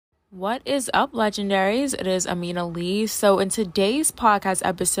What is up, legendaries? It is Amina Lee. So, in today's podcast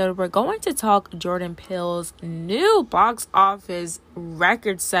episode, we're going to talk Jordan Peele's new box office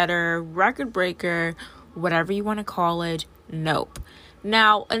record setter, record breaker, whatever you want to call it, Nope.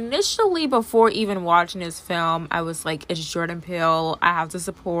 Now, initially, before even watching this film, I was like, it's Jordan Peele. I have to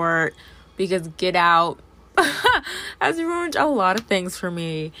support because Get Out has ruined a lot of things for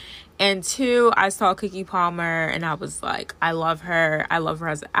me. And two, I saw Keke Palmer and I was like, I love her. I love her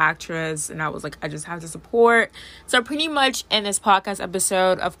as an actress. And I was like, I just have to support. So pretty much in this podcast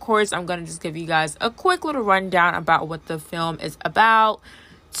episode, of course, I'm going to just give you guys a quick little rundown about what the film is about.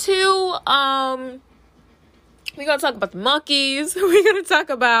 Two, we're going to talk about the monkeys. We're going to talk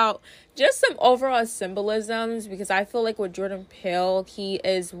about just some overall symbolisms because I feel like with Jordan Peele, he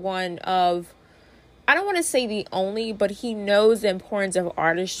is one of, I don't want to say the only, but he knows the importance of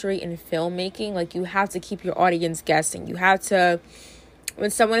artistry in filmmaking. Like, you have to keep your audience guessing. You have to, when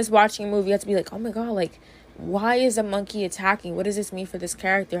someone is watching a movie, you have to be like, oh my God, like, why is a monkey attacking? What does this mean for this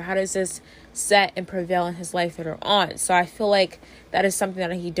character? How does this set and prevail in his life later on? So I feel like that is something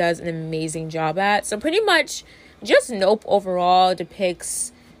that he does an amazing job at. So pretty much just Nope overall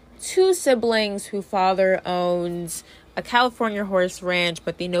depicts two siblings whose father owns a California horse ranch,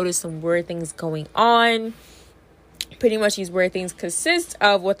 but they notice some weird things going on. Pretty much these weird things consist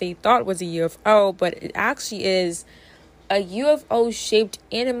of what they thought was a UFO, but it actually is a UFO-shaped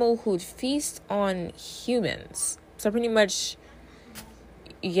animal who feasts on humans. So pretty much,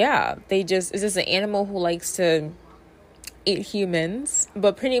 yeah, it's just an animal who likes to eat humans.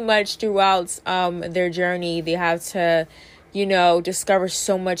 But pretty much throughout their journey, they have to discover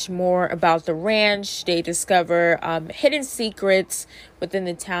so much more about the ranch. They discover hidden secrets within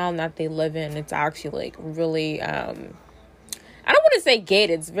the town that they live in. It's actually like really, I don't want to say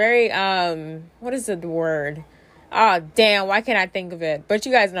gated. It's very, what is the word? Oh, damn, why can't I think of it? But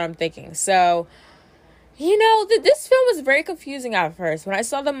you guys know what I'm thinking. So, this film was very confusing at first. When I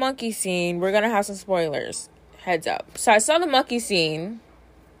saw the monkey scene, we're going to have some spoilers. Heads up. So I saw the monkey scene.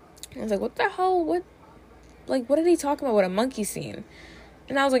 I was like, what the hell? What are they talking about with a monkey scene?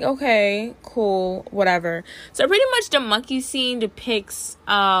 And I was like, okay, cool, whatever. So pretty much the monkey scene depicts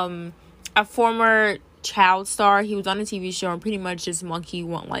a former child star. He was on a TV show and pretty much this monkey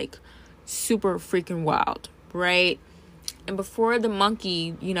went like super freaking wild, right? And before the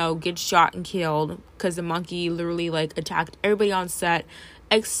monkey, gets shot and killed, because the monkey literally like attacked everybody on set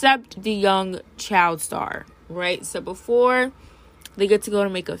except the young child star, right? So before they get to go to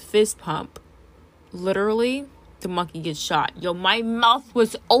make a fist pump, literally, the monkey gets shot. Yo, my mouth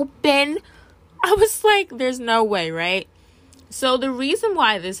was open. I was like, there's no way, right? So the reason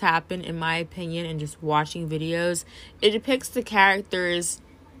why this happened, in my opinion, and just watching videos, it depicts the character's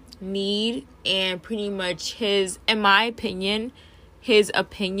need and pretty much his opinion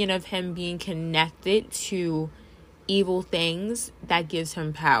of him being connected to evil things that gives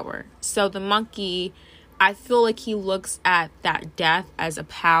him power. So the monkey, I feel like he looks at that death as a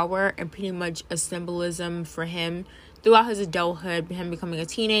power and pretty much a symbolism for him throughout his adulthood, him becoming a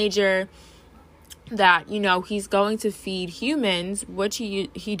teenager, that, he's going to feed humans, which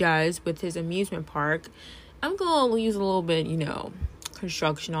he does with his amusement park. I'm going to use a little bit,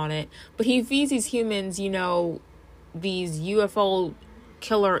 construction on it. But he feeds these humans, these UFO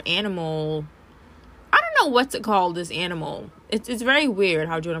killer animal. I don't know what to call this animal. It's very weird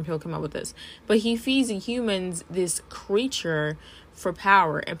how Jordan Peele came up with this. But he feeds the humans this creature for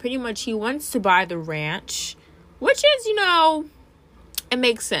power. And pretty much he wants to buy the ranch. Which is, it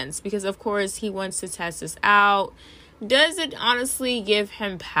makes sense. Because, of course, he wants to test this out. Does it honestly give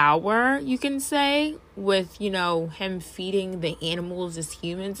him power, you can say? With, him feeding the animals as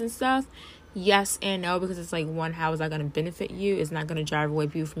humans and stuff? Yes and no, because it's like, one, how is that going to benefit you? It's not going to drive away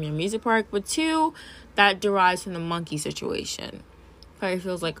people from your music park. But two, that derives from the monkey situation. Probably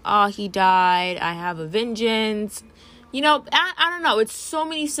feels like, oh, he died, I have a vengeance. I don't know. It's so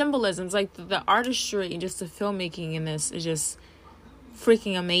many symbolisms. Like, the artistry and just the filmmaking in this is just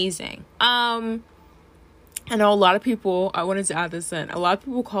freaking amazing. I know a lot of people, I wanted to add this in, a lot of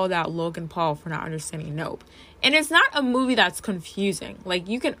people called out Logan Paul for not understanding Nope. And it's not a movie that's confusing. Like,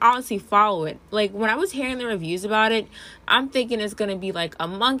 you can honestly follow it. Like, when I was hearing the reviews about it, I'm thinking it's going to be like a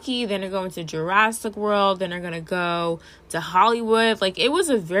monkey, then they're going to Jurassic World, then they're going to go to Hollywood. Like, it was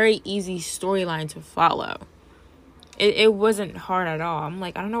a very easy storyline to follow. It wasn't hard at all. I'm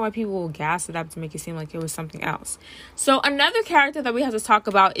like, I don't know why people will gas it up to make it seem like it was something else. So another character that we have to talk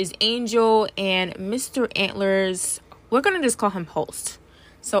about is Angel and Mr. Antlers. We're going to just call him Holst.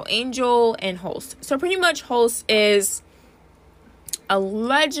 So Angel and Holst. So pretty much Holst is a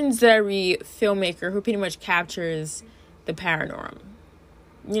legendary filmmaker who pretty much captures the paranormal.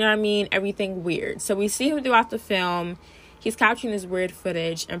 You know what I mean? Everything weird. So we see him throughout the film. He's capturing this weird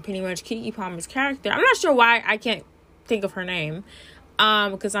footage, and pretty much Keke Palmer's character, I'm not sure why I can't think of her name,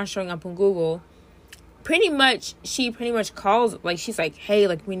 because it's not showing up on Google. She pretty much calls, like, she's like, hey,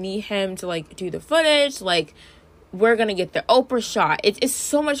 like, we need him to, like, do the footage, like, we're gonna get the Oprah shot. It's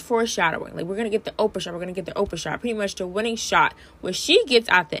so much foreshadowing. Like, we're gonna get the Oprah shot. Pretty much the winning shot, where she gets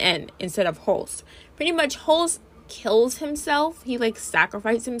at the end instead of Holst. Pretty much Holst kills himself. He, like,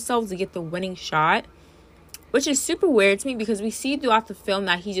 sacrificed himself to get the winning shot, which is super weird to me, because we see throughout the film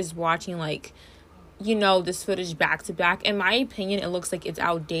that he's just watching, like, you know, this footage back to back. In my opinion, it looks like it's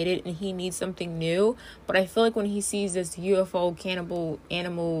outdated and he needs something new. But I feel like when he sees this UFO cannibal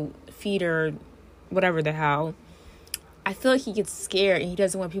animal feeder, whatever the hell, I feel like he gets scared and he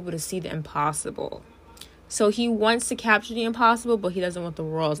doesn't want people to see the impossible. So he wants to capture the impossible, but he doesn't want the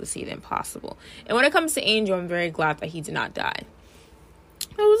world to see the impossible. And when it comes to Angel, I'm very glad that he did not die.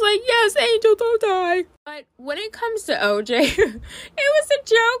 I was like, yes, Angel, don't die. But when it comes to OJ, it was a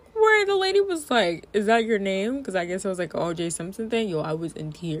joke where the lady was like, is that your name? Because I guess it was like OJ Simpson thing. Yo, I was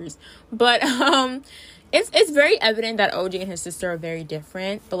in tears. But it's very evident that OJ and his sister are very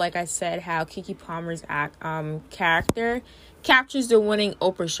different. But like I said, how Keke Palmer's character captures the winning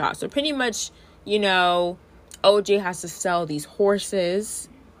Oprah shot. So pretty much, you know, OJ has to sell these horses,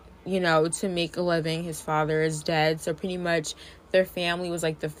 you know, to make a living. His father is dead. So pretty much their family was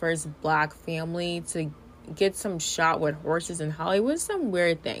like the first black family to get some shot with horses in Hollywood. Some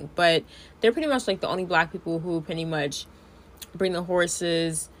weird thing, but they're pretty much like the only black people who pretty much bring the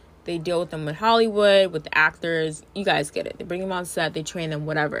horses. They deal with them with Hollywood, with the actors. You guys get it. They bring them on set, they train them,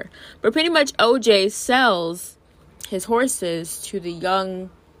 whatever. But pretty much OJ sells his horses to the young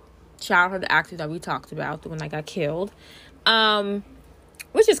childhood actor that we talked about, the one that got killed,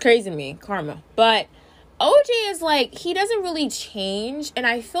 which is crazy to me, karma. But OJ is like, he doesn't really change. And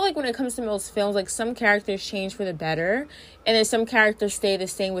I feel like when it comes to most films, like, some characters change for the better, and then some characters stay the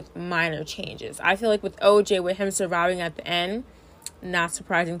same with minor changes. I feel like with OJ, with him surviving at the end, not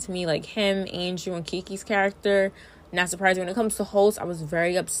surprising to me. Like him, Angel, and Keke's character, not surprising. When it comes to Holst, I was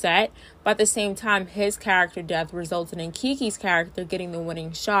very upset. But at the same time, his character death resulted in Keke's character getting the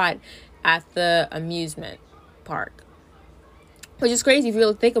winning shot at the amusement park. Which is crazy if you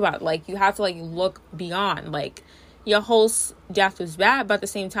really think about it. Like, you have to, like, look beyond. Like, your Holst's death was bad, but at the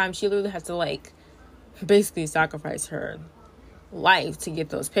same time, she literally had to, like, basically sacrifice her life to get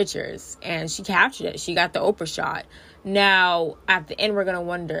those pictures. And she captured it. She got the Oprah shot. Now, at the end, we're going to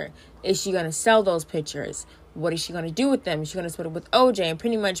wonder, is she going to sell those pictures? What is she going to do with them? Is she going to split it with OJ? And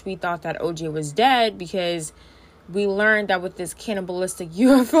pretty much we thought that OJ was dead, because we learned that with this cannibalistic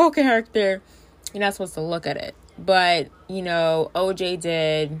UFO character, you're not supposed to look at it. But, you know, OJ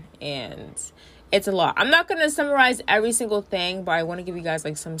did, and it's a lot. I'm not going to summarize every single thing, but I want to give you guys,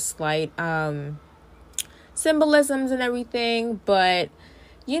 like, some slight symbolisms and everything. But,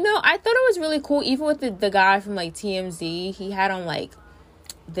 you know, I thought it was really cool, even with the guy from, like, TMZ. He had on, like,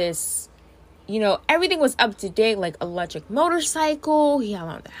 this, you know, everything was up to date, like, electric motorcycle. He had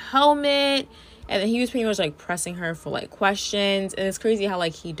on the helmet, and then he was pretty much, like, pressing her for, like, questions. And it's crazy how,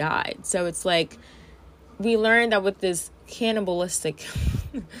 like, he died. So it's, like, we learned that with this cannibalistic,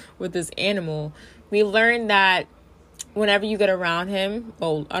 with this animal, we learned that whenever you get around him,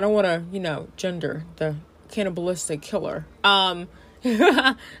 well, I don't want to, you know, gender the cannibalistic killer. We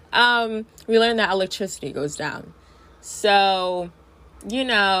learned that electricity goes down. So, you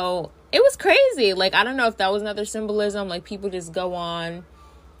know, it was crazy. Like, I don't know if that was another symbolism. Like, people just go on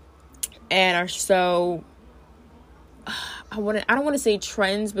and are so, I don't want to say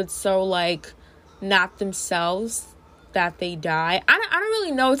trends, but so, like, not themselves, that they die. I don't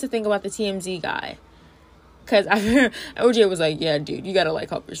really know what to think about the TMZ guy, because OJ was like, yeah, dude, you gotta,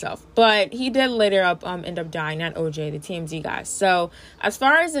 like, help yourself. But he did later end up dying, not OJ, the TMZ guy. So as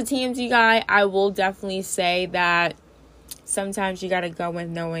far as the TMZ guy, I will definitely say that sometimes you gotta go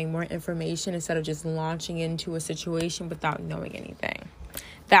in knowing more information instead of just launching into a situation without knowing anything.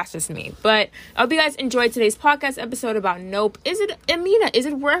 That's just me. But I hope you guys enjoyed today's podcast episode about Nope. Amina, is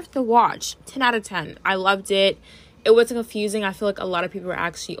it worth the watch? 10 out of 10. I loved it. It wasn't confusing. I feel like a lot of people are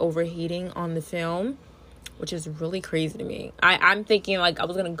actually overhating on the film, which is really crazy to me. I'm thinking, like, I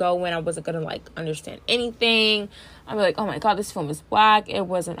was going to go in, I wasn't going to, like, understand anything. I'm like, oh my God, this film is whack. It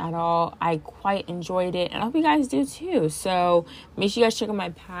wasn't at all. I quite enjoyed it, and I hope you guys do too. So make sure you guys check out my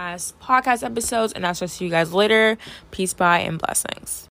past podcast episodes, and I'll see you guys later. Peace, bye, and blessings.